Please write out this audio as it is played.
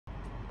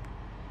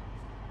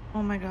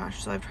Oh my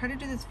gosh, so I've tried to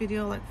do this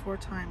video like 4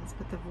 times,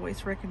 but the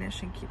voice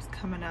recognition keeps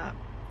coming up.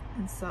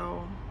 And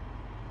so,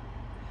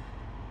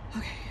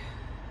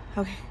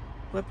 okay,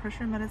 blood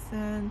pressure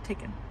medicine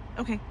taken.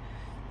 Okay,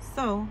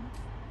 so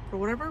for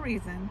whatever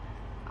reason,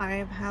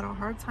 I've had a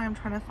hard time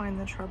trying to find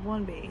the treble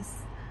and bass.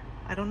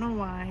 I don't know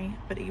why,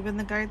 but even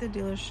the guy at the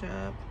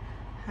dealership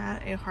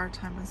had a hard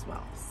time as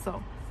well.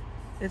 So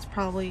it's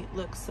probably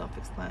looks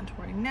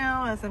self-explanatory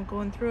now as I'm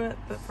going through it,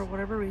 but for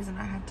whatever reason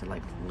I had to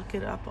like look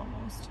it up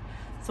almost.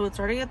 So it's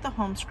already at the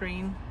home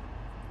screen,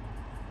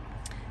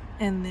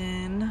 and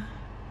then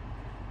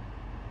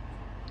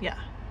yeah,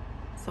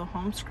 so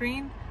home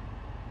screen,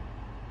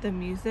 the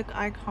music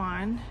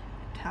icon,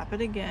 tap it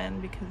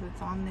again because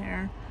it's on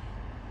there.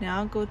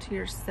 Now go to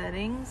your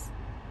settings.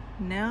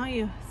 Now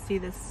you see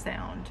the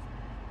sound.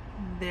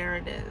 There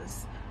it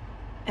is.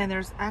 And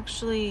there's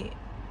actually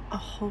a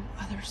whole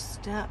other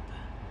step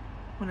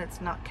when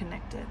it's not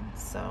connected.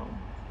 So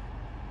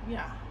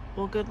yeah,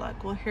 well, good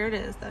luck. Well, here it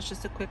is. That's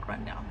just a quick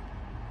rundown.